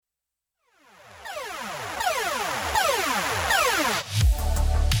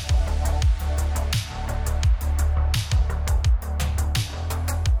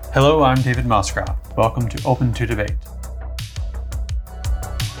Hello, I'm David Moscrop. Welcome to Open to Debate.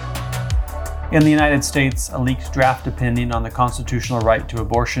 In the United States, a leaked draft opinion on the constitutional right to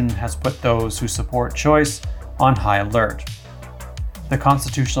abortion has put those who support choice on high alert. The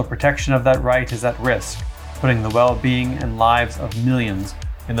constitutional protection of that right is at risk, putting the well-being and lives of millions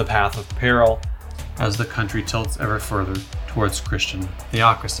in the path of peril as the country tilts ever further towards Christian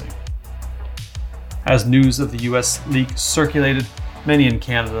theocracy. As news of the US leak circulated, many in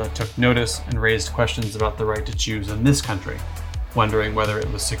Canada took notice and raised questions about the right to choose in this country, wondering whether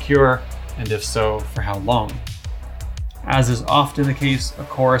it was secure, and if so, for how long. As is often the case, a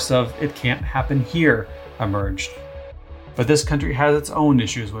chorus of "it can't happen here" emerged. But this country has its own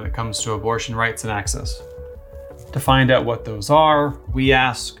issues when it comes to abortion rights and access. To find out what those are, we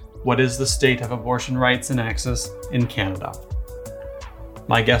ask, what is the state of abortion rights and access in Canada?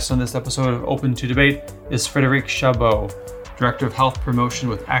 My guest on this episode of Open to Debate is Frédérique Chabot, Director of Health Promotion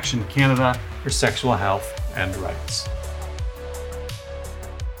with Action Canada for Sexual Health and Rights.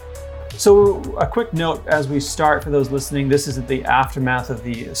 So a quick note as we start for those listening, this is the aftermath of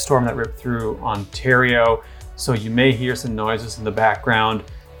the storm that ripped through Ontario. So you may hear some noises in the background,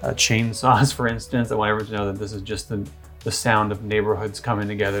 chainsaws for instance. I want everyone to know that this is just the sound of neighborhoods coming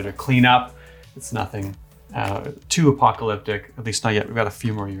together to clean up. It's nothing too apocalyptic, at least not yet. We've got a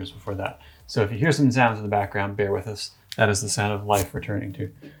few more years before that. So if you hear some sounds in the background, bear with us. That is the sound of life returning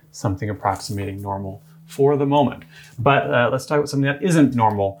to something approximating normal for the moment. But let's talk about something that isn't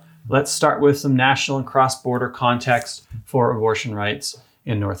normal. Let's start with some national and cross-border context for abortion rights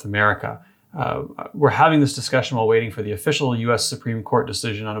in North America. We're having this discussion while waiting for the official U.S. Supreme Court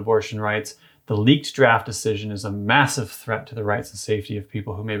decision on abortion rights. The leaked draft decision is a massive threat to the rights and safety of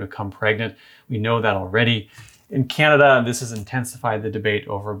people who may become pregnant. We know that already. In Canada, this has intensified the debate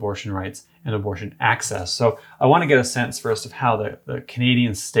over abortion rights and abortion access. So I want to get a sense first of how the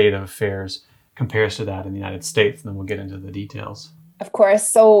Canadian state of affairs compares to that in the United States, and then we'll get into the details. Of course.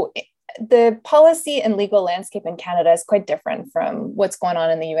 So the policy and legal landscape in Canada is quite different from what's going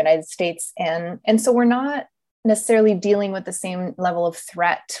on in the United States. And so we're not necessarily dealing with the same level of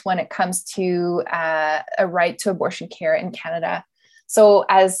threat when it comes to a right to abortion care in Canada. So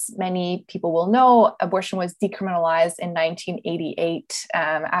as many people will know, abortion was decriminalized in 1988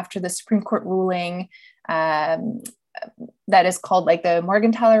 after the Supreme Court ruling that is called like the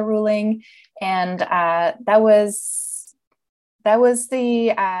Morgentaler ruling. And that was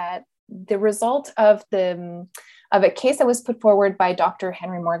the result of a case that was put forward by Dr.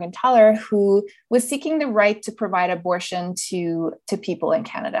 Henry Morgentaler, who was seeking the right to provide abortion to people in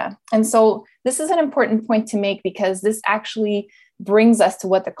Canada. And so this is an important point to make because this actually brings us to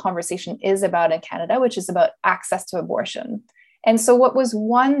what the conversation is about in Canada, which is about access to abortion. And so what was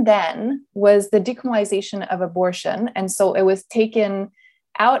won then was the decriminalization of abortion. And so it was taken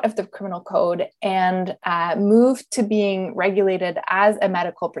out of the criminal code and moved to being regulated as a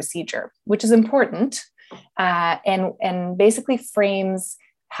medical procedure, which is important and basically frames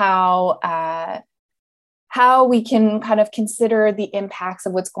how we can kind of consider the impacts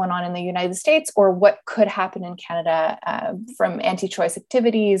of what's going on in the United States or what could happen in Canada from anti-choice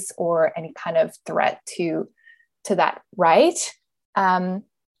activities or any kind of threat to that right.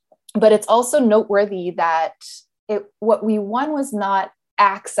 But it's also noteworthy that what we won was not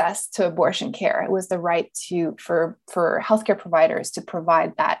access to abortion care. It was the right for healthcare providers to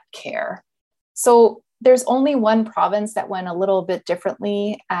provide that care. So there's only one province that went a little bit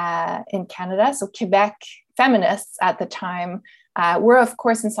differently in Canada. So Quebec feminists at the time were, of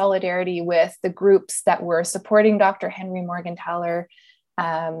course, in solidarity with the groups that were supporting Dr. Henry Morgentaler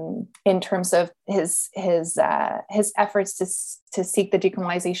in terms of his efforts to seek the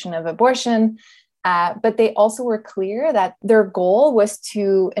decriminalization of abortion. But they also were clear that their goal was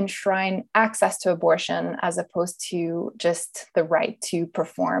to enshrine access to abortion as opposed to just the right to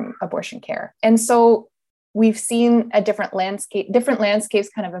perform abortion care. And so we've seen different landscapes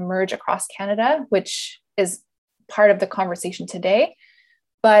kind of emerge across Canada, which is part of the conversation today.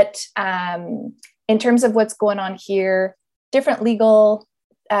 But in terms of what's going on here, different legal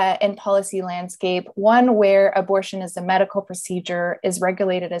and policy landscape, one where abortion is a medical procedure is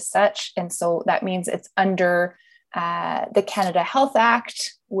regulated as such. And so that means it's under the Canada Health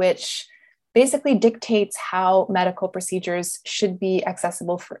Act, which basically dictates how medical procedures should be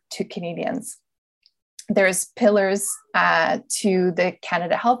accessible to Canadians. There's pillars to the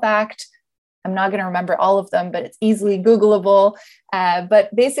Canada Health Act. I'm not going to remember all of them, but it's easily Googleable.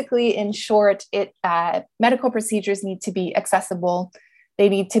 But basically, in short, medical procedures need to be accessible. They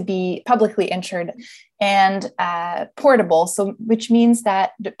need to be publicly insured and portable. So, which means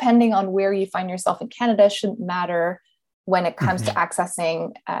that depending on where you find yourself in Canada, shouldn't matter when it comes to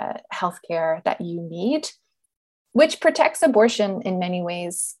accessing healthcare that you need, which protects abortion in many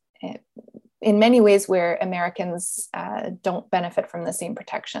ways where Americans don't benefit from the same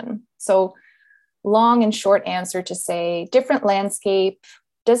protection. So long and short answer to say different landscape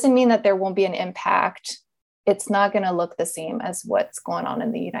doesn't mean that there won't be an impact. It's not going to look the same as what's going on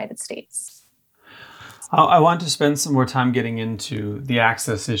in the United States. I want to spend some more time getting into the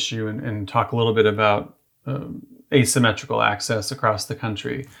access issue and talk a little bit about asymmetrical access across the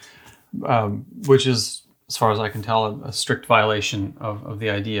country, which is, as far as I can tell, a strict violation of the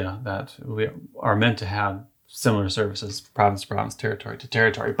idea that we are meant to have similar services, province to province, territory to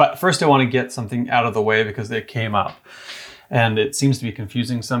territory. But first I want to get something out of the way because it came up. And it seems to be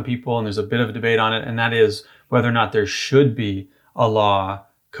confusing some people, and there's a bit of a debate on it, and that is whether or not there should be a law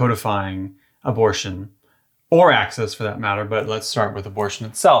codifying abortion or access for that matter. But let's start with abortion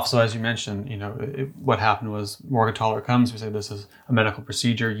itself. So as you mentioned, what happened was Morgentaler comes, we say this is a medical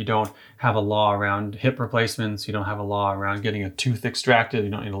procedure. You don't have a law around hip replacements. You don't have a law around getting a tooth extracted.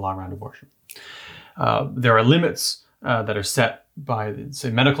 You don't need a law around abortion. There are limits that are set by, say,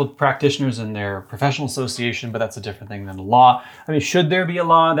 medical practitioners and their professional association, but that's a different thing than a law. I mean, should there be a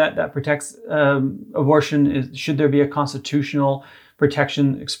law that protects abortion? Should there be a constitutional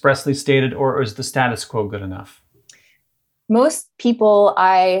protection expressly stated, or is the status quo good enough? Most people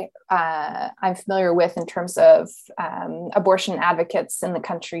I'm familiar with in terms of abortion advocates in the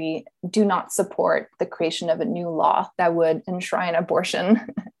country do not support the creation of a new law that would enshrine abortion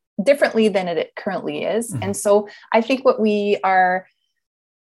differently than it currently is. And so I think what we are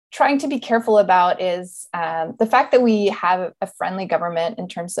trying to be careful about is the fact that we have a friendly government in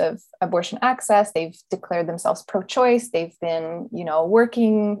terms of abortion access. They've declared themselves pro-choice. They've been,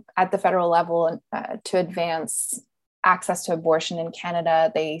 working at the federal level to advance access to abortion in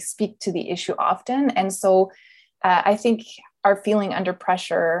Canada. They speak to the issue often. And so I think are feeling under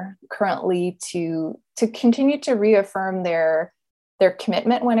pressure currently to continue to reaffirm their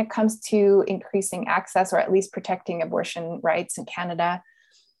commitment when it comes to increasing access, or at least protecting abortion rights in Canada.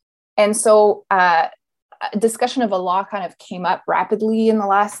 And so a discussion of a law kind of came up rapidly in the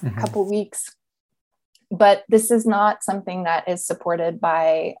last couple of weeks, but this is not something that is supported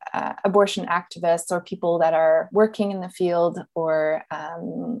by abortion activists or people that are working in the field, or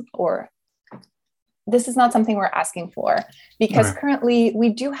this is not something we're asking for, because currently we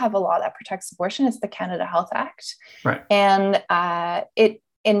do have a law that protects abortion. It's the Canada Health Act. Right. And it,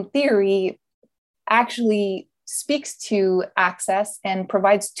 in theory, actually speaks to access and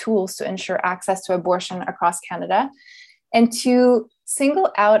provides tools to ensure access to abortion across Canada. And to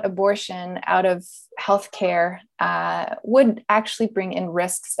single out abortion out of healthcare would actually bring in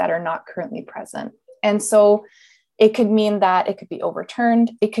risks that are not currently present. And so it could mean that it could be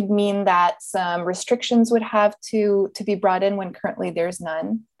overturned. It could mean that some restrictions would have to be brought in when currently there's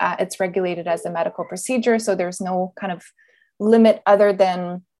none. It's regulated as a medical procedure, so there's no kind of limit other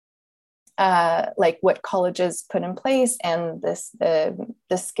than like what colleges put in place and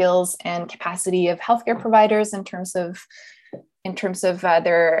the skills and capacity of healthcare providers in terms of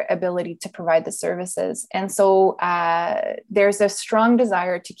their ability to provide the services. And so there's a strong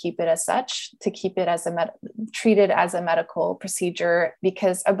desire to keep it as such, to keep it as treated as a medical procedure,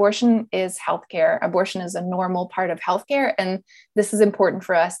 because abortion is healthcare. Abortion is a normal part of healthcare. And this is important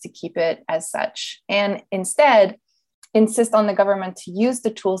for us to keep it as such. And instead, insist on the government to use the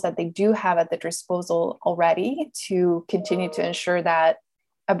tools that they do have at their disposal already to continue to ensure that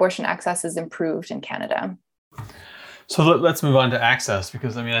abortion access is improved in Canada. So let's move on to access,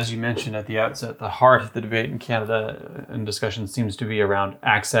 because, I mean, as you mentioned at the outset, the heart of the debate in Canada and discussion seems to be around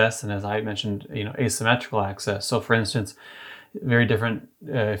access. And as I mentioned, asymmetrical access. So for instance, very different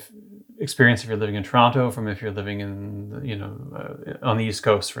experience if you're living in Toronto from if you're living in, on the East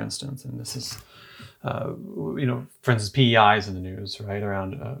Coast, for instance. And this is, for instance, PEI is in the news, right,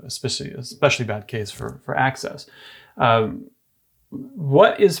 around especially bad case for access.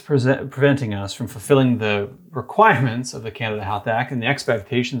 What is preventing us from fulfilling the requirements of the Canada Health Act and the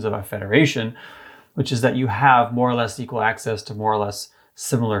expectations of our federation, which is that you have more or less equal access to more or less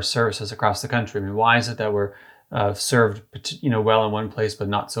similar services across the country? I mean, why is it that we're served, well in one place but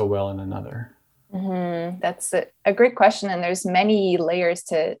not so well in another? That's a great question, and there's many layers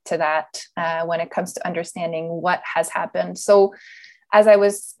to that when it comes to understanding what has happened. So, as I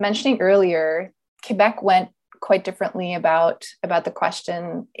was mentioning earlier, Quebec went quite differently about the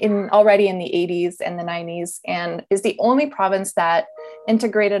question already in the 80s and the 90s, and is the only province that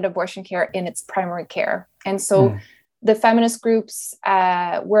integrated abortion care in its primary care. And so the feminist groups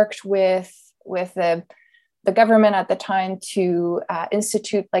worked with the the government at the time to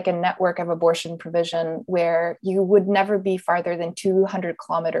institute like a network of abortion provision where you would never be farther than 200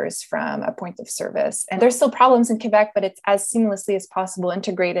 kilometers from a point of service. And there's still problems in Quebec, but it's as seamlessly as possible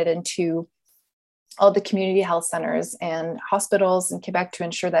integrated into all the community health centers and hospitals in Quebec to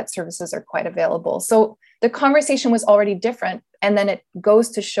ensure that services are quite available. So the conversation was already different. And then it goes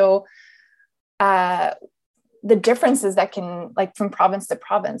to show the differences that can, like, from province to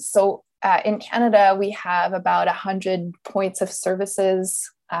province. So in Canada, we have about 100 points of services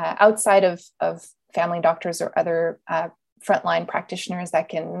outside of family doctors or other frontline practitioners that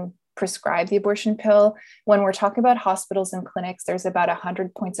can prescribe the abortion pill. When we're talking about hospitals and clinics, there's about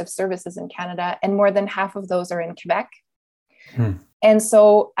 100 points of services in Canada, and more than half of those are in Quebec. And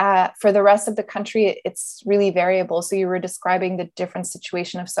so for the rest of the country, it's really variable. So you were describing the different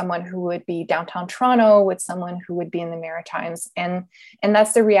situation of someone who would be downtown Toronto with someone who would be in the Maritimes. And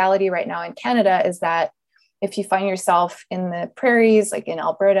that's the reality right now in Canada, is that if you find yourself in the prairies, like in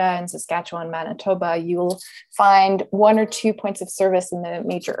Alberta and Saskatchewan, Manitoba, you'll find 1 or 2 points of service in the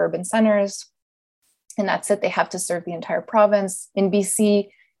major urban centers. And that's it. They have to serve the entire province. In BC,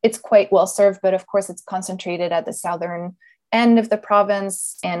 it's quite well served, but of course it's concentrated at the southern end of the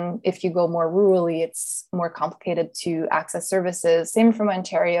province. And if you go more rurally, it's more complicated to access services. Same from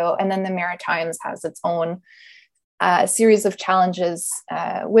Ontario. And then the Maritimes has its own series of challenges,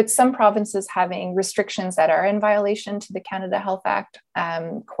 with some provinces having restrictions that are in violation to the Canada Health Act,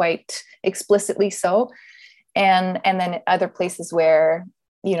 quite explicitly so. And then other places where,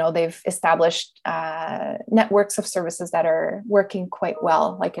 you know, they've established networks of services that are working quite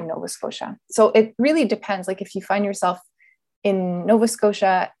well, like in Nova Scotia. So it really depends. Like if you find yourself in Nova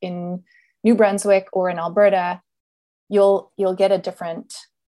Scotia, in New Brunswick, or in Alberta, you'll get a different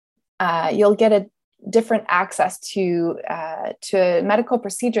access to a medical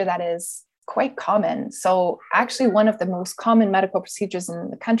procedure that is quite common. So actually, one of the most common medical procedures in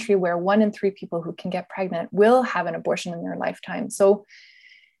the country, where 1 in 3 people who can get pregnant will have an abortion in their lifetime. So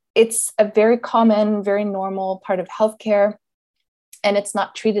it's a very common, very normal part of healthcare. And it's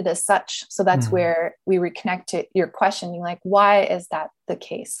not treated as such. So that's where we reconnect to your question. You're like, why is that the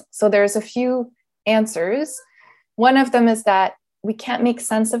case? So there's a few answers. One of them is that we can't make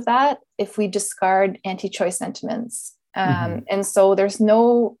sense of that if we discard anti-choice sentiments. And so there's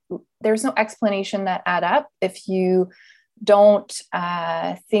no explanation that add up if you don't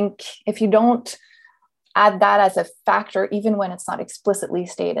add that as a factor, even when it's not explicitly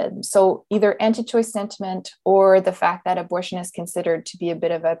stated. So either anti-choice sentiment or the fact that abortion is considered to be a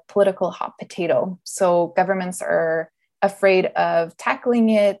bit of a political hot potato. So governments are afraid of tackling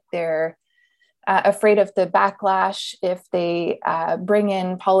it. They're afraid of the backlash if they bring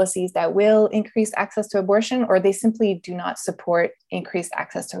in policies that will increase access to abortion, or they simply do not support increased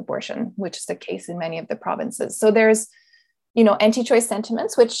access to abortion, which is the case in many of the provinces. So there's, anti-choice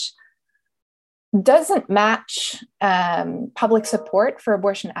sentiments, which doesn't match public support for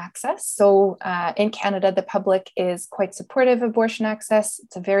abortion access. So in Canada, the public is quite supportive of abortion access.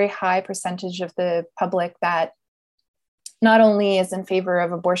 It's a very high percentage of the public that not only is in favor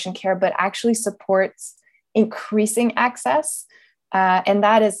of abortion care, but actually supports increasing access. And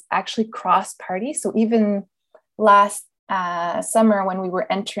that is actually cross-party. So even last summer, when we were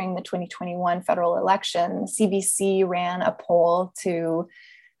entering the 2021 federal election, CBC ran a poll to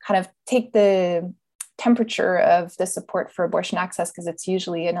kind of take the temperature of the support for abortion access, because it's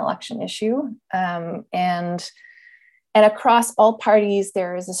usually an election issue. And across all parties,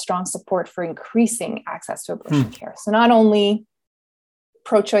 there is a strong support for increasing access to abortion care. So not only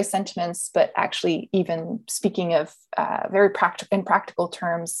pro-choice sentiments, but actually even speaking of very practical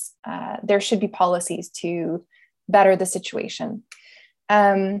terms, there should be policies to better the situation.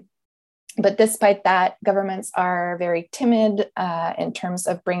 But despite that, governments are very timid in terms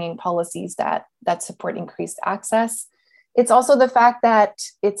of bringing policies that support increased access. It's also the fact that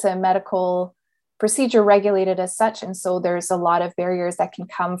it's a medical procedure regulated as such. And so there's a lot of barriers that can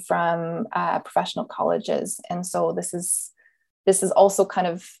come from professional colleges. And so this is also kind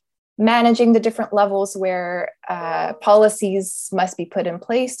of managing the different levels where policies must be put in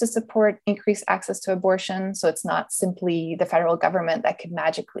place to support increased access to abortion. So it's not simply the federal government that could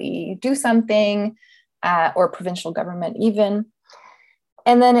magically do something, or provincial government even.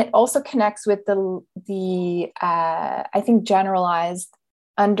 And then it also connects with the I think, generalized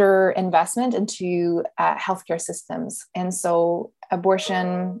underinvestment into healthcare systems. And so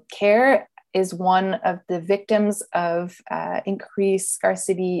abortion care is one of the victims of increased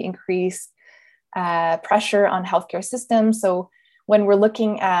scarcity, increased pressure on healthcare systems. So when we're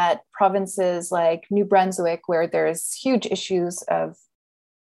looking at provinces like New Brunswick, where there's huge issues of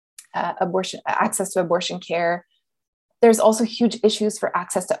access to abortion care, there's also huge issues for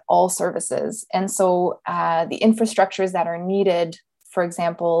access to all services. And so the infrastructures that are needed, for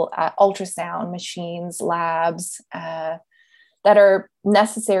example, ultrasound machines, labs, that are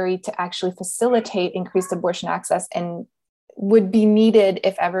necessary to actually facilitate increased abortion access and would be needed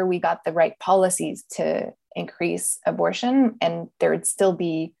if ever we got the right policies to increase abortion. And there would still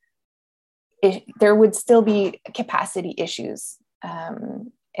be capacity issues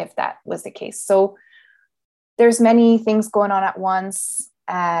if that was the case. So there's many things going on at once.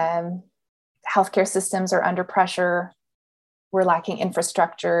 Healthcare systems are under pressure. We're lacking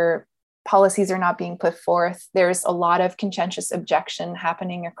infrastructure. Policies are not being put forth. There's a lot of contentious objection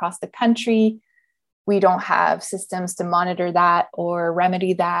happening across the country. We don't have systems to monitor that or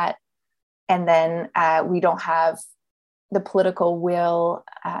remedy that. And then we don't have the political will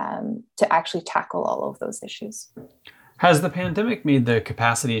to actually tackle all of those issues. Has the pandemic made the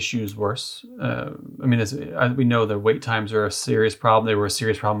capacity issues worse? We know that wait times are a serious problem. They were a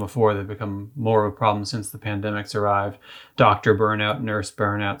serious problem before. They've become more of a problem since the pandemic's arrived. Doctor burnout, nurse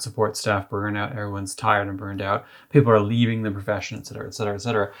burnout, support staff burnout. Everyone's tired and burned out. People are leaving the profession, et cetera, et cetera, et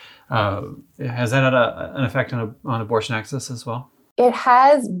cetera. Has that had an effect on abortion access as well? It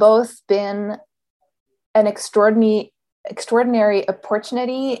has both been an extraordinary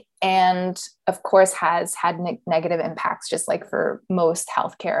opportunity and of course has had negative impacts, just like for most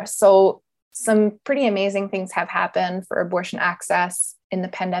healthcare. So some pretty amazing things have happened for abortion access in the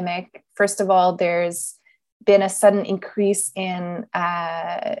pandemic. First of all, there's been a sudden increase in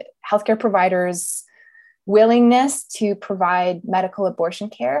healthcare providers' willingness to provide medical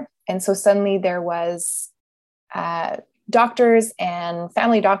abortion care. And so suddenly there was doctors and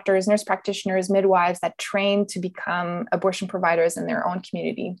family doctors, nurse practitioners, midwives that trained to become abortion providers in their own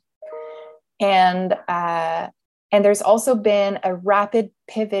community. And there's also been a rapid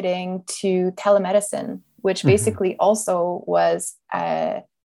pivoting to telemedicine, which basically also was a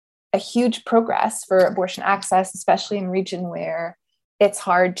huge progress for abortion access, especially in a region where it's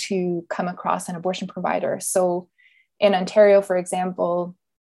hard to come across an abortion provider. So in Ontario, for example,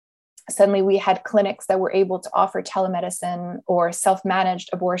 suddenly we had clinics that were able to offer telemedicine or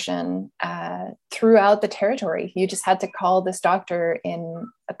self-managed abortion throughout the territory. You just had to call this doctor in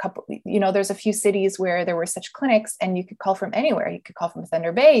there's a few cities where there were such clinics and you could call from anywhere. You could call from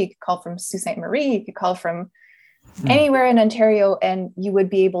Thunder Bay, you could call from Sault Ste. Marie, you could call from anywhere in Ontario, and you would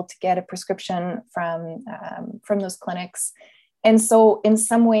be able to get a prescription from those clinics. And so in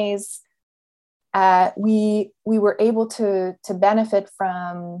some ways, we were able to benefit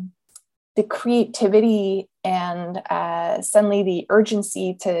from the creativity and suddenly the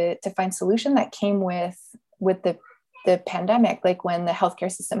urgency to find solution that came with the pandemic, like when the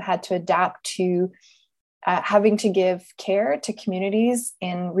healthcare system had to adapt to having to give care to communities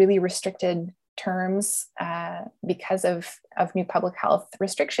in really restricted terms because of new public health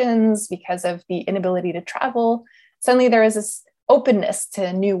restrictions, because of the inability to travel. Suddenly there is this openness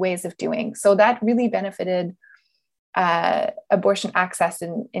to new ways of doing. So that really benefited abortion access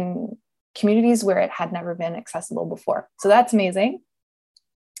in communities where it had never been accessible before. So that's amazing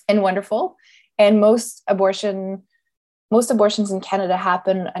and wonderful. And most abortions in Canada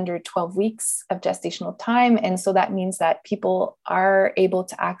happen under 12 weeks of gestational time. And so that means that people are able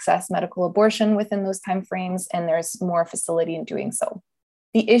to access medical abortion within those timeframes, and there's more facility in doing so.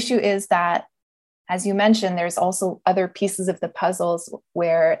 The issue is that, as you mentioned, there's also other pieces of the puzzles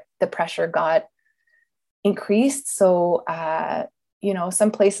where the pressure got increased. So,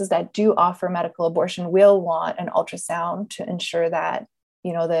 some places that do offer medical abortion will want an ultrasound to ensure that,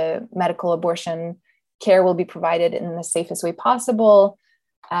 the medical abortion care will be provided in the safest way possible,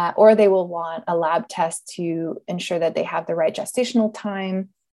 or they will want a lab test to ensure that they have the right gestational time.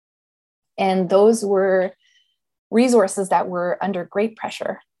 And those were resources that were under great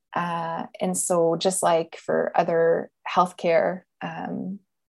pressure. And so just like for other healthcare,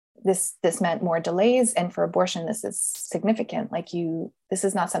 this meant more delays. And for abortion, this is significant. This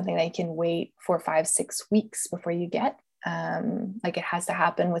is not something that you can wait for 5-6 weeks before you get. It has to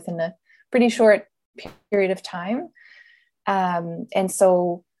happen within a pretty short period of time. And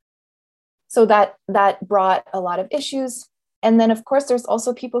so that brought a lot of issues. And then, of course, there's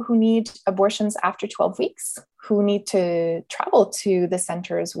also people who need abortions after 12 weeks, who need to travel to the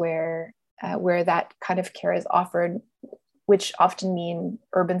centers where that kind of care is offered, which often mean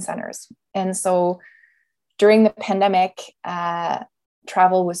urban centers. And so during the pandemic,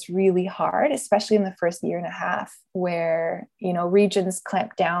 travel was really hard, especially in the first year and a half, where, regions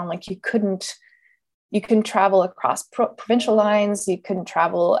clamped down, you couldn't You couldn't travel across provincial lines. You couldn't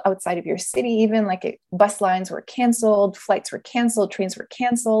travel outside of your city, even bus lines were canceled, flights were canceled, trains were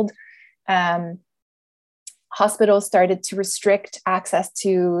canceled. Hospitals started to restrict access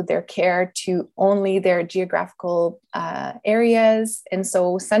to their care to only their geographical areas. And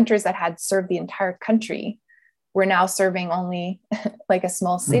so centers that had served the entire country were now serving only like a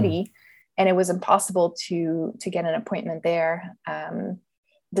small city. And it was impossible to get an appointment there,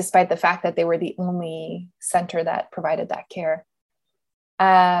 despite the fact that they were the only center that provided that care.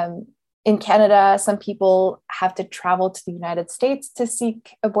 In Canada, some people have to travel to the United States to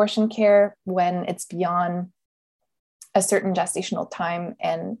seek abortion care when it's beyond a certain gestational time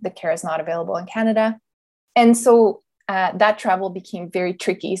and the care is not available in Canada. And so that travel became very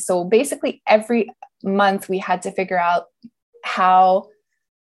tricky. So basically every month we had to figure out how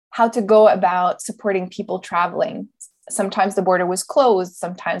to go about supporting people traveling. Sometimes the border was closed.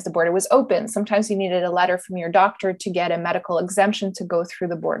 Sometimes the border was open. Sometimes you needed a letter from your doctor to get a medical exemption to go through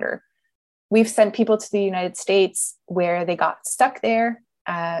the border. We've sent people to the United States where they got stuck there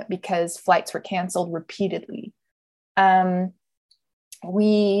because flights were canceled repeatedly.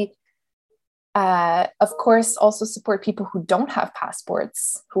 We, of course, also support people who don't have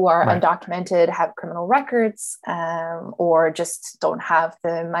passports, who are undocumented, have criminal records, or just don't have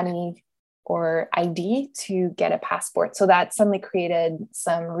the money or ID to get a passport. So that suddenly created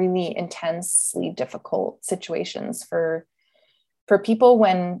some really intensely difficult situations for people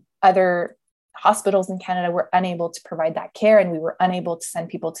when other hospitals in Canada were unable to provide that care, and we were unable to send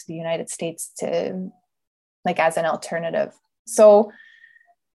people to the United States to as an alternative. So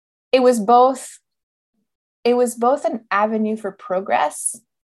it was both an avenue for progress.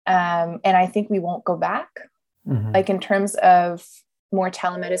 And I think we won't go back, in terms of more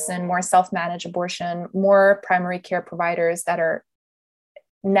telemedicine, more self-managed abortion, more primary care providers that are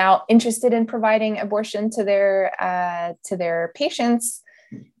now interested in providing abortion to their patients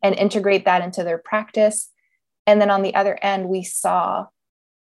and integrate that into their practice. And then on the other end, we saw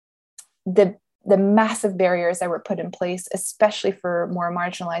the massive barriers that were put in place, especially for more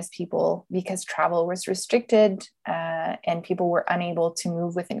marginalized people, because travel was restricted and people were unable to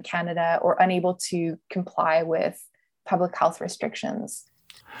move within Canada or unable to comply with public health restrictions.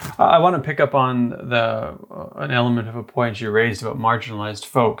 I want to pick up on an element of a point you raised about marginalized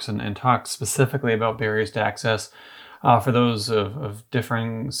folks and talk specifically about barriers to access for those of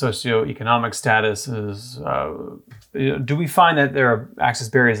differing socioeconomic statuses. Do we find that there are access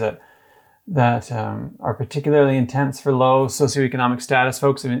barriers that are particularly intense for low socioeconomic status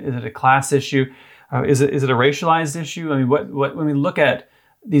folks? I mean, is it a class issue? Is it a racialized issue? I mean, what when we look at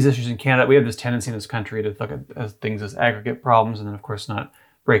these issues in Canada, we have this tendency in this country to look at things as aggregate problems, and then of course not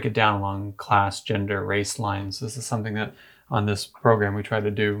break it down along class, gender, race lines. This is something that on this program we try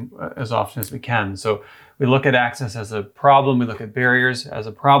to do as often as we can. So we look at access as a problem. We look at barriers as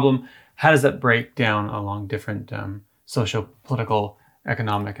a problem. How does that break down along different social, political,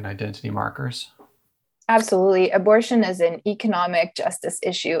 economic, and identity markers? Absolutely. Abortion is an economic justice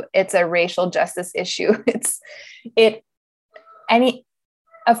issue. It's a racial justice issue. It's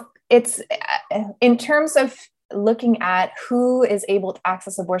in terms of looking at who is able to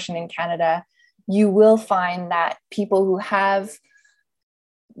access abortion in Canada, you will find that people who have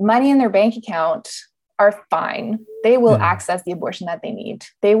money in their bank account are fine. They will access the abortion that they need.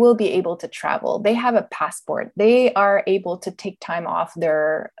 They will be able to travel. They have a passport. They are able to take time off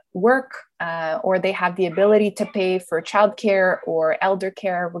their work, or they have the ability to pay for childcare or elder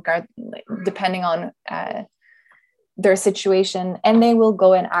care, depending on their situation, and they will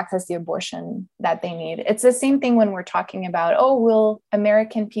go and access the abortion that they need. It's the same thing when we're talking about, will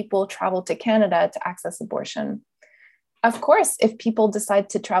American people travel to Canada to access abortion? Of course, if people decide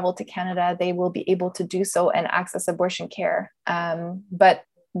to travel to Canada, they will be able to do so and access abortion care. But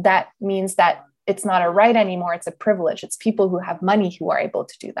that means that it's not a right anymore. It's a privilege. It's people who have money who are able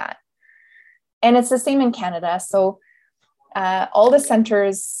to do that. And it's the same in Canada. So all the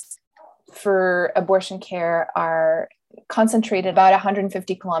centers for abortion care are concentrated about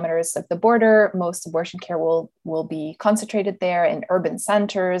 150 kilometers of the border. Most abortion care will be concentrated there in urban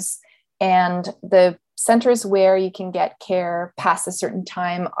centers. And the centers where you can get care past a certain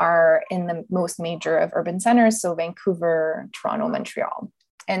time are in the most major of urban centers, so Vancouver, Toronto, Montreal.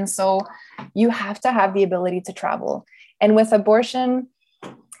 And so you have to have the ability to travel. And with abortion,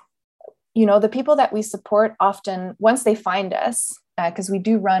 the people that we support often, once they find us, because we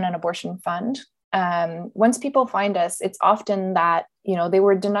do run an abortion fund, once people find us, it's often that, they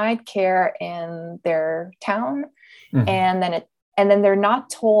were denied care in their town, and then they're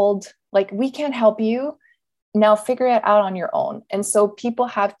not told, we can't help you. now figure it out on your own. And so people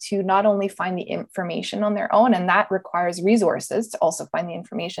have to not only find the information on their own, and that requires resources to also find the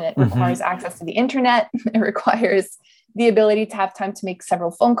information. It requires access to the internet. It requires the ability to have time to make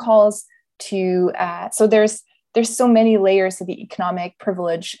several phone calls to, so there's so many layers to the economic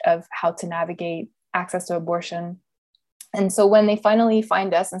privilege of how to navigate access to abortion. And so when they finally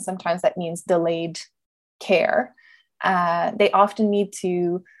find us, and sometimes that means delayed care, they often need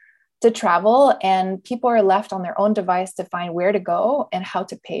to travel, and people are left on their own device to find where to go and how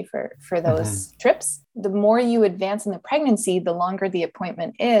to pay for those trips. The more you advance in the pregnancy, the longer the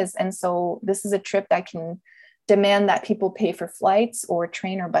appointment is. And so this is a trip that can demand that people pay for flights or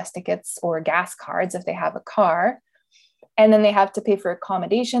train or bus tickets or gas cards if they have a car. And then they have to pay for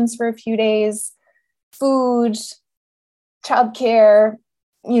accommodations for a few days, food, childcare.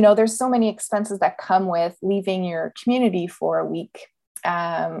 There's so many expenses that come with leaving your community for a week.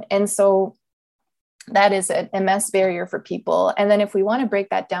 And so that is an immense barrier for people. And then if we want to break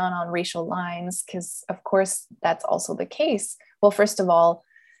that down on racial lines, because of course that's also the case. Well, first of all,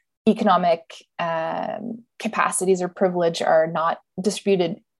 economic capacities or privilege are not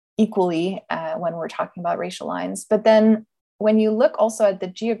distributed equally when we're talking about racial lines. But then when you look also at the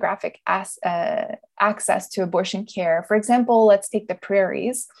geographic access to abortion care, for example, let's take the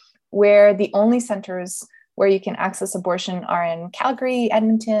prairies, where the only centers where you can access abortion are in Calgary,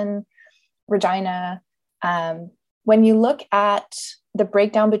 Edmonton, Regina. When you look at the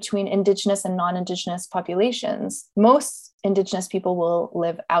breakdown between Indigenous and non-Indigenous populations, most Indigenous people will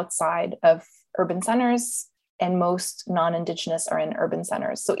live outside of urban centers, and most non-Indigenous are in urban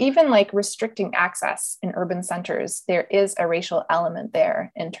centers. So even like restricting access in urban centers, there is a racial element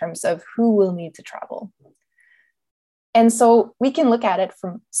there in terms of who will need to travel. And so we can look at it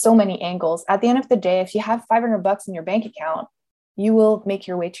from so many angles. At the end of the day, if you have $500 in your bank account, you will make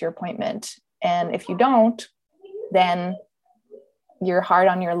your way to your appointment. And if you don't, then you're hard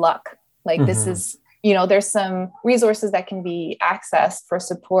on your luck. Like this is, there's some resources that can be accessed for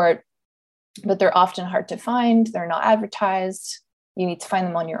support, but they're often hard to find. They're not advertised. You need to find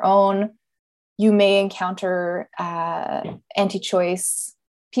them on your own. You may encounter anti-choice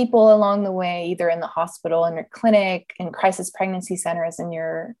people along the way, either in the hospital, in your clinic, in crisis pregnancy centers,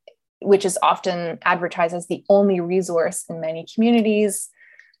 which is often advertised as the only resource in many communities,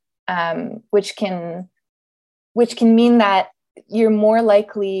 which can mean that you're more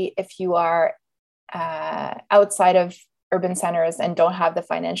likely, if you are outside of urban centers and don't have the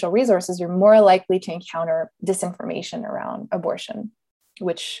financial resources, you're more likely to encounter disinformation around abortion,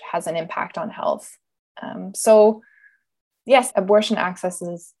 which has an impact on health. So yes, abortion access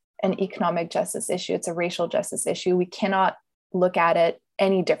is an economic justice issue. It's a racial justice issue. We cannot look at it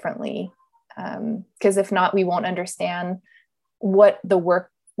any differently, because if not, we won't understand what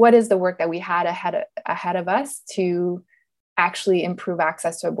is the work that we had ahead of us to actually improve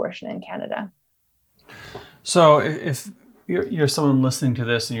access to abortion in Canada. So if you're someone listening to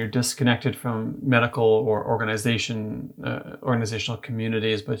this and you're disconnected from medical or organizational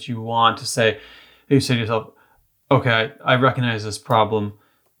communities, but you say to yourself, okay, I recognize this problem.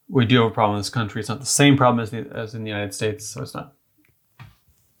 We do have a problem in this country. It's not the same problem as in the United States, so it's not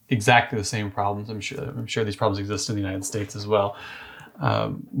exactly the same problems. I'm sure these problems exist in the United States as well.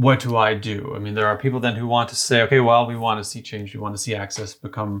 What do I do? I mean, there are people then who want to say, okay, well, we want to see change. We want to see access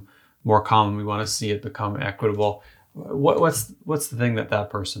become more common. We want to see it become equitable. What's the thing that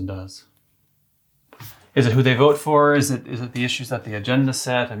person does? Is it who they vote for? Is it the issues that the agenda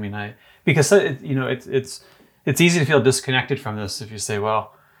set? I mean, because it's easy to feel disconnected from this if you say,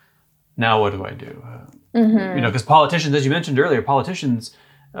 well, now what do I do? Because politicians, as you mentioned earlier, politicians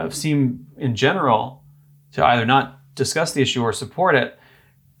seem in general to either not discuss the issue or support it,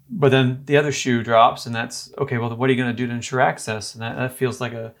 but then the other shoe drops, and that's, okay, well, what are you going to do to ensure access? And that feels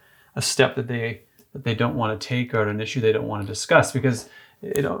like a step that they don't want to take, or an issue they don't want to discuss, because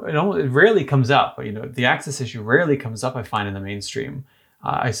it rarely comes up. The access issue rarely comes up, I find, in the mainstream.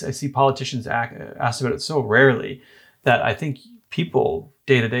 I see politicians asked about it so rarely that I think people,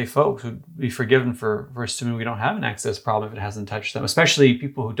 day-to-day folks, would be forgiven for assuming we don't have an access problem if it hasn't touched them, especially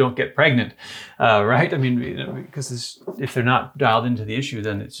people who don't get pregnant, right? I mean, because if they're not dialed into the issue,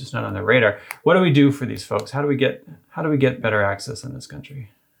 then it's just not on their radar. What do we do for these folks? How do we get better access in this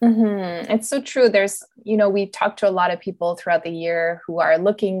country? It's so true. There's, we talked to a lot of people throughout the year who are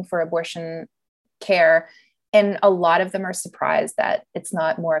looking for abortion care, and a lot of them are surprised that it's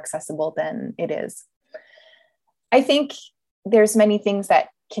not more accessible than it is. I think there's many things that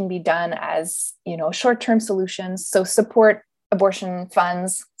can be done as, short-term solutions. So support abortion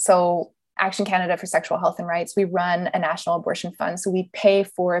funds. So Action Canada for Sexual Health and Rights, we run a national abortion fund. So we pay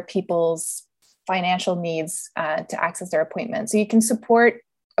for people's financial needs to access their appointments. So you can support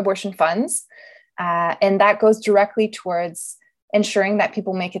abortion funds, and that goes directly towards ensuring that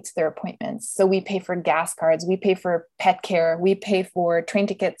people make it to their appointments. So we pay for gas cards, we pay for pet care, we pay for train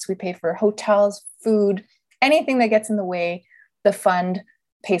tickets, we pay for hotels, food, anything that gets in the way, the fund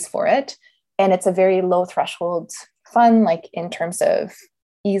pays for it. And it's a very low threshold fund, like in terms of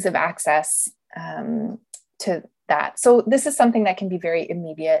ease of access to that. So this is something that can be very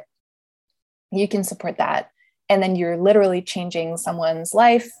immediate. You can support that. And then you're literally changing someone's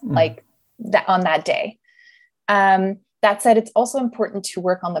life like that on that day. That said, it's also important to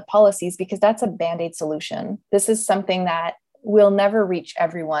work on the policies because that's a Band-Aid solution. This is something that will never reach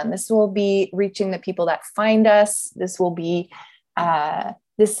everyone. This will be reaching the people that find us. This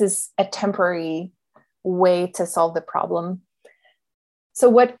is a temporary way to solve the problem. So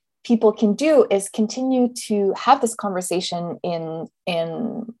what people can do is continue to have this conversation in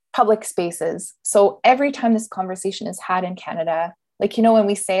public spaces. So every time this conversation is had in Canada, like, when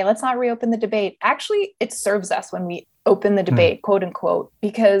we say, let's not reopen the debate, actually, it serves us when we open the debate, quote unquote,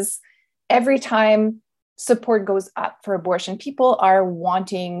 because every time support goes up for abortion, people are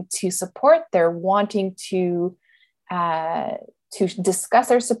wanting to support, they're wanting to discuss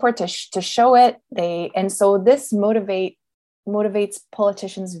their support, to show it. And so this motivates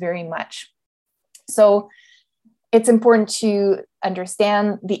politicians very much. So it's important to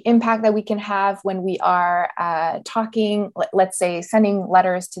understand the impact that we can have when we are talking, let's say, sending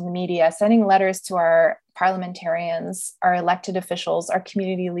letters to the media, sending letters to our parliamentarians, our elected officials, our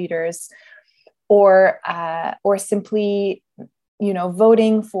community leaders, or simply,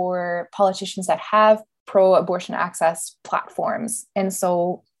 voting for politicians that have pro-abortion access platforms. And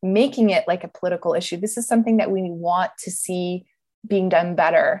so making it like a political issue. This is something that we want to see being done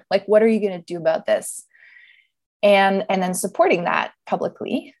better. Like, what are you going to do about this? And then supporting that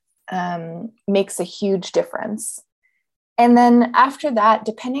publicly makes a huge difference. And then after that,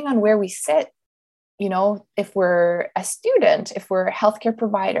 depending on where we sit, if we're a student, if we're a healthcare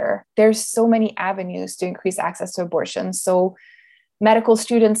provider, there's so many avenues to increase access to abortion. So medical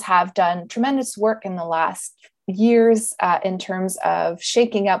students have done tremendous work in the last years in terms of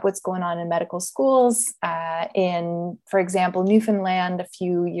shaking up what's going on in medical schools. In, for example, Newfoundland a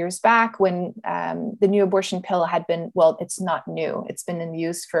few years back, when the new abortion pill had been, well, it's not new. It's been in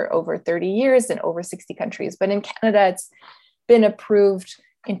use for over 30 years in over 60 countries. But in Canada, it's been approved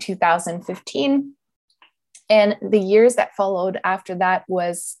in 2015. And the years that followed after that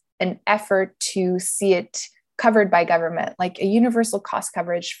was an effort to see it covered by government, like a universal cost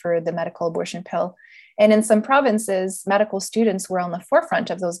coverage for the medical abortion pill. And in some provinces, medical students were on the forefront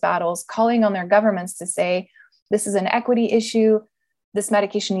of those battles, calling on their governments to say, this is an equity issue. This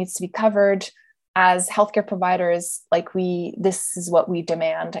medication needs to be covered. As healthcare providers, this is what we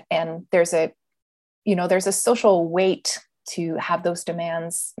demand. And there's a social weight to have those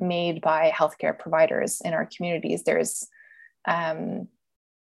demands made by healthcare providers in our communities. There's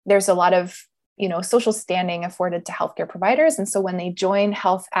a lot of social standing afforded to healthcare providers. And so when they join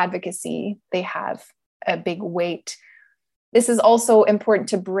health advocacy, they have a big weight. This is also important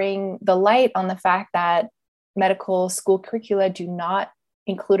to bring the light on the fact that medical school curricula do not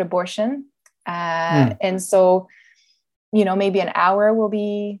include abortion. And so, maybe an hour will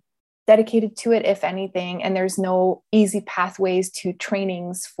be dedicated to it, if anything, and there's no easy pathways to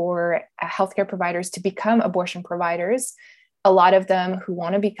trainings for healthcare providers to become abortion providers. A lot of them who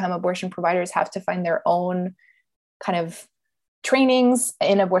want to become abortion providers have to find their own kind of trainings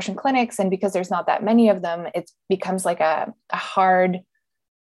in abortion clinics. And because there's not that many of them, it becomes like a hard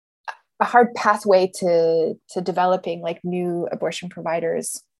pathway to developing like new abortion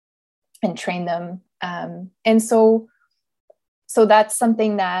providers and train them. And so that's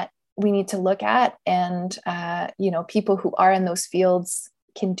something that we need to look at, and people who are in those fields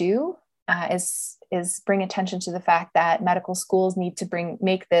can do is bring attention to the fact that medical schools need to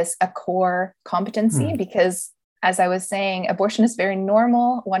make this a core competency, because as I was saying, abortion is very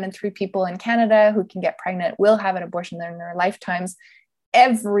normal. 1 in 3 people in Canada who can get pregnant will have an abortion in their lifetimes.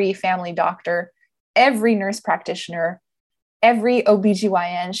 Every family doctor, every nurse practitioner, every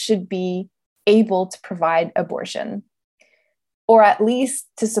OBGYN should be able to provide abortion, or at least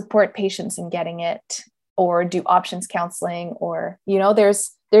to support patients in getting it, or do options counseling, or,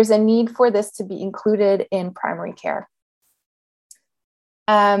 there's a need for this to be included in primary care.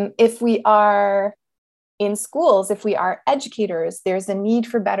 If we are in schools, if we are educators, there's a need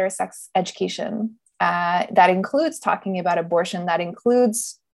for better sex education. That includes talking about abortion, that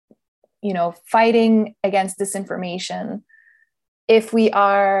includes, fighting against disinformation. If we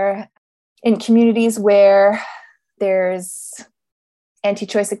are in communities where there's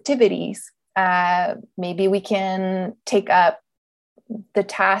anti-choice activities, Maybe we can take up the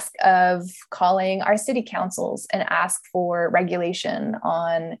task of calling our city councils and ask for regulation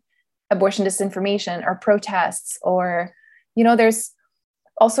on abortion disinformation or protests, or, there's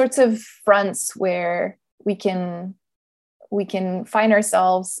all sorts of fronts where we can find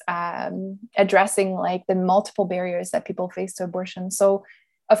ourselves addressing like the multiple barriers that people face to abortion. So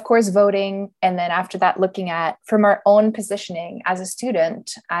of course, voting, and then after that, looking at from our own positioning as a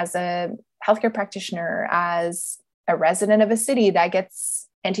student, as a healthcare practitioner, as a resident of a city that gets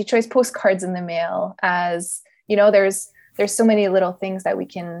anti-choice postcards in the mail, as there's so many little things that we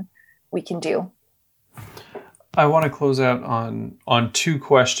can do. I want to close out on two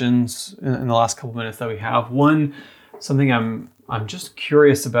questions in the last couple minutes that we have. One, something I'm just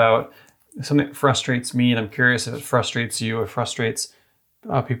curious about, something that frustrates me, and I'm curious if it frustrates you or frustrates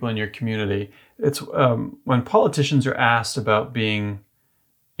people in your community. It's when politicians are asked about being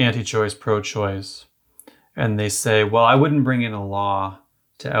anti-choice, pro-choice, and they say, well, I wouldn't bring in a law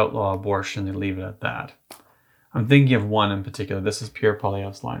to outlaw abortion. They leave it at that. I'm thinking of one in particular. This is Pierre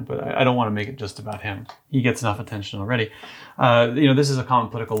Poilievre's line, but I don't want to make it just about him. He gets enough attention already. This is a common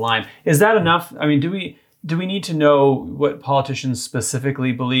political line. Is that enough? I mean, do we need to know what politicians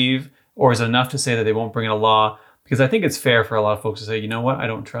specifically believe, or is it enough to say that they won't bring in a law? Because I think it's fair for a lot of folks to say, you know what, I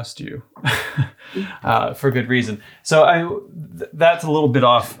don't trust you, for good reason. So that's a little bit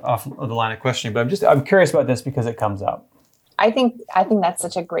off of the line of questioning, but I'm curious about this because it comes up. I think that's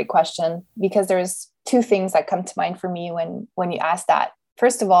such a great question, because there's two things that come to mind for me when you ask that.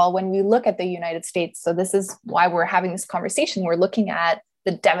 First of all, when we look at the United States, so this is why we're having this conversation, we're looking at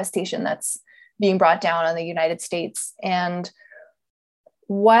the devastation that's being brought down on the United States. And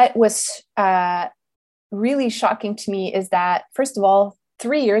what was really shocking to me is that, first of all,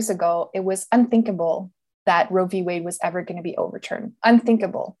 3 years ago, it was unthinkable that Roe v. Wade was ever going to be overturned.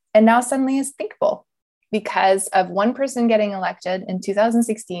 Unthinkable. And now suddenly it's thinkable because of one person getting elected in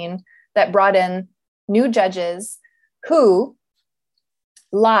 2016 that brought in new judges who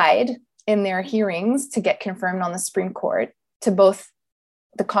lied in their hearings to get confirmed on the Supreme Court to both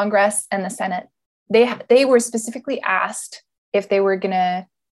the Congress and the Senate. They were specifically asked if they were going to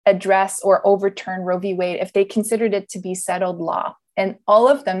address or overturn Roe v. Wade, if they considered it to be settled law. And all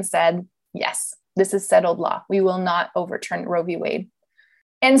of them said, yes, this is settled law. We will not overturn Roe v. Wade.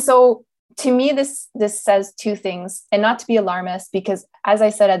 And so to me, this says two things, and not to be alarmist, because as I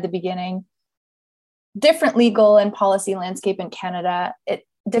said at the beginning, different legal and policy landscape in Canada,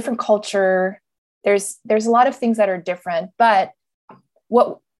 different culture, there's a lot of things that are different, but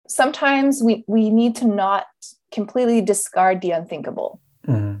what sometimes we need to not completely discard the unthinkable.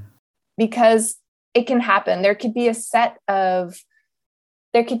 Because it can happen. There could be a set of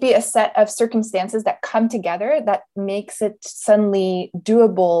circumstances that come together that makes it suddenly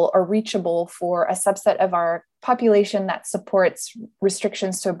doable or reachable for a subset of our population that supports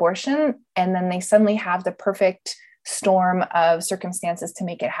restrictions to abortion. And then they suddenly have the perfect storm of circumstances to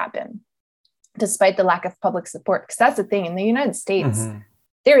make it happen, despite the lack of public support. Because that's the thing, in the United States,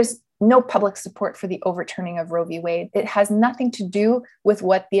 there is no public support for the overturning of Roe v. Wade. It has nothing to do with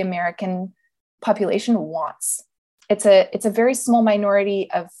what the American population wants. It's a very small minority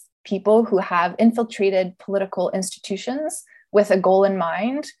of people who have infiltrated political institutions with a goal in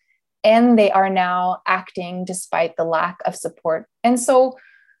mind, and they are now acting despite the lack of support. And so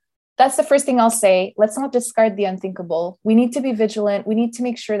that's the first thing I'll say. Let's not discard the unthinkable. We need to be vigilant. We need to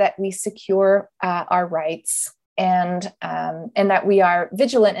make sure that we secure our rights, and that we are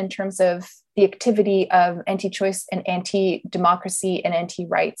vigilant in terms of the activity of anti-choice and anti-democracy and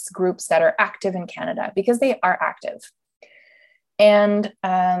anti-rights groups that are active in Canada, because they are active. And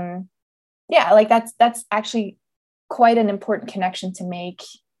that's actually quite an important connection to make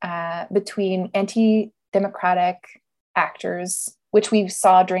between anti-democratic actors, which we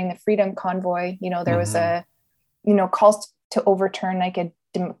saw during the Freedom Convoy. There was a calls to overturn like a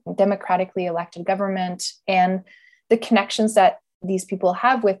democratically elected government, and the connections that these people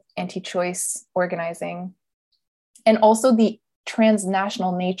have with anti-choice organizing, and also the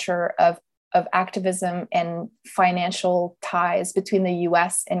transnational nature of activism and financial ties between the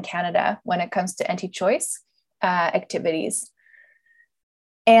US and Canada when it comes to anti-choice activities.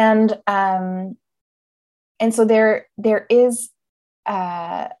 And so there is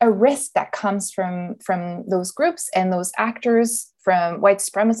a risk that comes from those groups and those actors, from white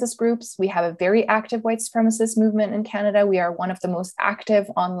supremacist groups. We have a very active white supremacist movement in Canada. We are one of the most active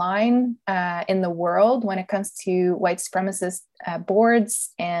online in the world when it comes to white supremacist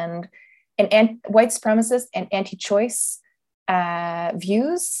boards, and white supremacist and anti-choice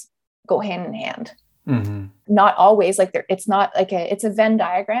views go hand in hand. Not always, like it's not like it's a Venn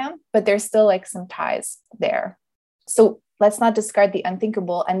diagram, but there's still like some ties there. So let's not discard the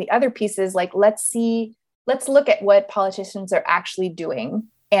unthinkable. And the other piece is like, let's look at what politicians are actually doing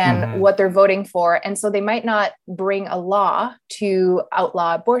and what they're voting for. And so they might not bring a law to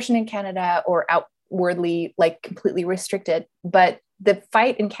outlaw abortion in Canada or outwardly like completely restrict it, but the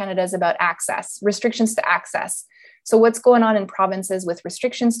fight in Canada is about access, restrictions to access. So what's going on in provinces with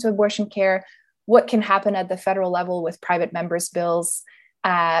restrictions to abortion care? What can happen at the federal level with private members' bills?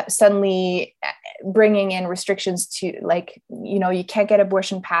 Suddenly bringing in restrictions to like, you can't get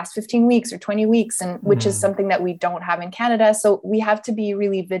abortion past 15 weeks or 20 weeks, and which is something that we don't have in Canada. So we have to be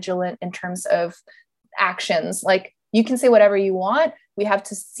really vigilant in terms of actions. Like you can say whatever you want. We have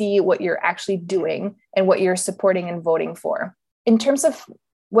to see what you're actually doing and what you're supporting and voting for. In terms of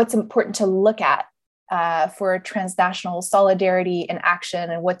what's important to look at for transnational solidarity and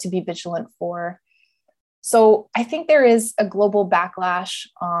action and what to be vigilant for. So I think there is a global backlash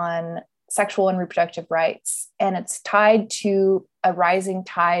on sexual and reproductive rights, and it's tied to a rising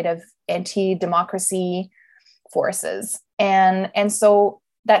tide of anti-democracy forces. And so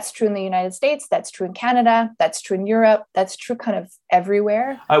that's true in the United States, that's true in Canada, that's true in Europe, that's true kind of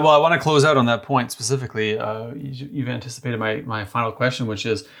everywhere. I want to close out on that point specifically. You've anticipated my final question, which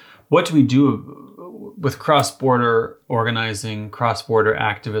is, what do we do with cross-border organizing, cross-border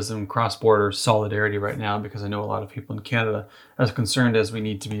activism, cross-border solidarity right now? Because I know a lot of people in Canada, as concerned as we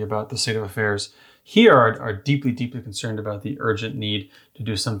need to be about the state of affairs here, are deeply, deeply concerned about the urgent need to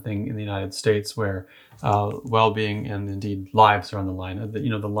do something in the United States where well-being and indeed lives are on the line.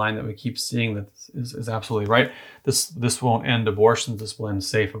 The line that we keep seeing that is absolutely right. This won't end abortions. This will end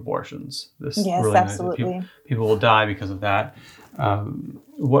safe abortions. Yes, really absolutely. People will die because of that.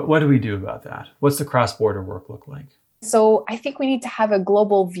 What do we do about that? What's the cross-border work look like? So I think we need to have a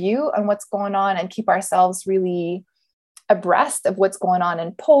global view on what's going on and keep ourselves really abreast of what's going on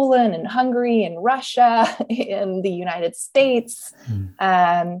in Poland and Hungary and Russia, in the United States,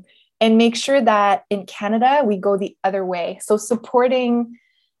 and make sure that in Canada, we go the other way. So supporting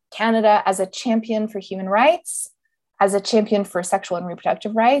Canada as a champion for human rights, as a champion for sexual and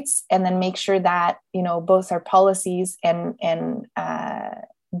reproductive rights, and then make sure that, both our policies and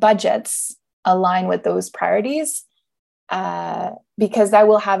budgets align with those priorities, because that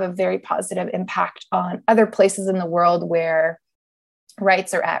will have a very positive impact on other places in the world where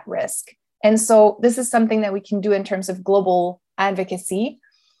rights are at risk. And so this is something that we can do in terms of global advocacy.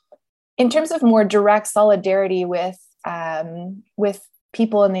 In terms of more direct solidarity with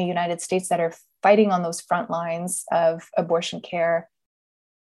people in the United States that are fighting on those front lines of abortion care,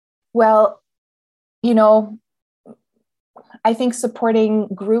 well, I think supporting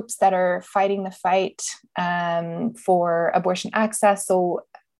groups that are fighting the fight for abortion access, so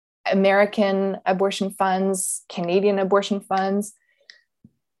American abortion funds, Canadian abortion funds,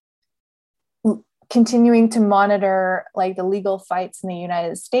 continuing to monitor like the legal fights in the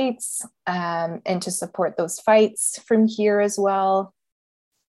United States, and to support those fights from here as well.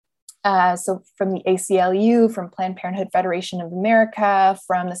 So from the ACLU, from Planned Parenthood Federation of America,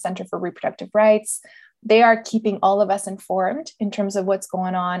 from the Center for Reproductive Rights, they are keeping all of us informed in terms of what's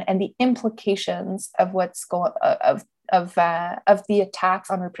going on and the implications of what's going of the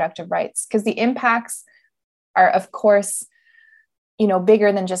attacks on reproductive rights, because the impacts are, of course,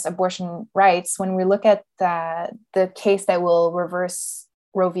 bigger than just abortion rights. When we look at the case that will reverse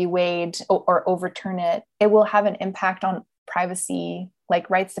Roe v. Wade or overturn it, it will have an impact on privacy, like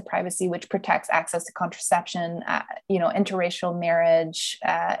rights to privacy, which protects access to contraception, interracial marriage,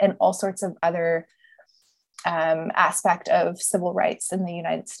 and all sorts of other aspect of civil rights in the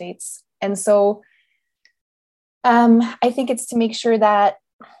United States. And so I think it's to make sure that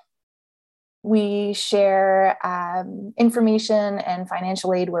we share information and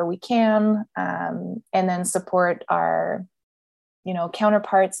financial aid where we can, and then support our,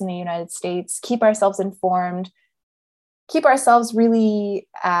 counterparts in the United States, keep ourselves informed, keep ourselves really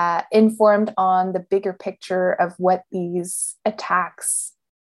informed on the bigger picture of what these attacks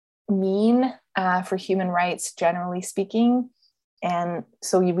mean for human rights, generally speaking. And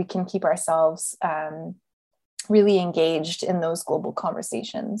so we can keep ourselves really engaged in those global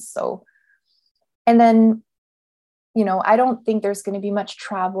conversations. So, and then, I don't think there's going to be much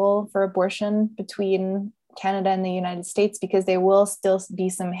travel for abortion between Canada and the United States, because there will still be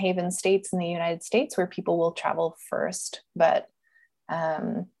some haven states in the United States where people will travel first. But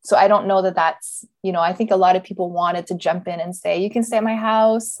so I don't know that that's, I think a lot of people wanted to jump in and say, you can stay at my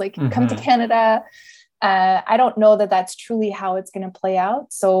house, like come to Canada. I don't know that that's truly how it's going to play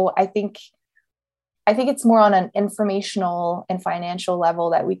out. So I think I think it's more on an informational and financial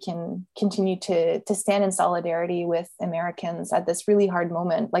level that we can continue to stand in solidarity with Americans at this really hard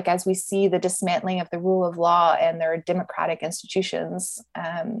moment. Like, as we see the dismantling of the rule of law and their democratic institutions,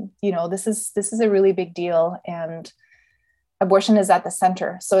 this is a really big deal, and abortion is at the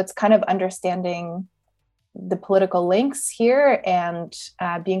center. So it's kind of understanding the political links here and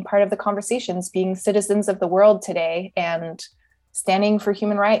being part of the conversations, being citizens of the world today, and standing for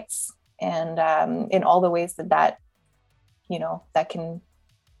human rights. And in all the ways that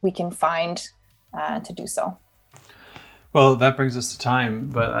we can find to do so. Well, that brings us to time,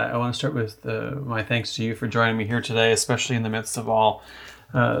 but I want to start with my thanks to you for joining me here today, especially in the midst of all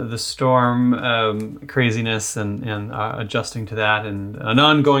the storm craziness and adjusting to that, and an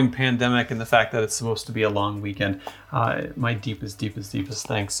ongoing pandemic, and the fact that it's supposed to be a long weekend. My deepest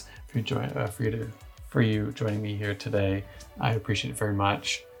thanks for you joining me here today. I appreciate it very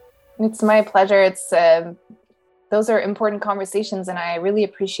much. It's my pleasure. Those are important conversations, and I really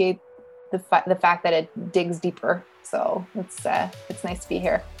appreciate the fact that it digs deeper. So it's nice to be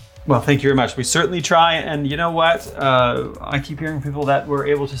here. Well, thank you very much. We certainly try, and you know what? I keep hearing people that we're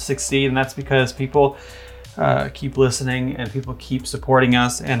able to succeed, and that's because people keep listening and people keep supporting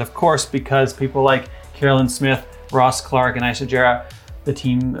us, and of course because people like Carolyn Smith, Ross Clark, and Aisha Jarrah, the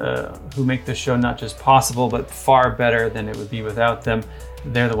team who make this show not just possible, but far better than it would be without them.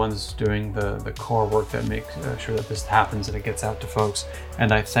 They're the ones doing the core work that make sure that this happens and it gets out to folks.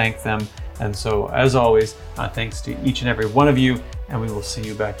 And I thank them. And so, as always, thanks to each and every one of you. And we will see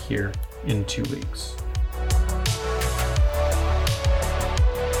you back here in 2 weeks.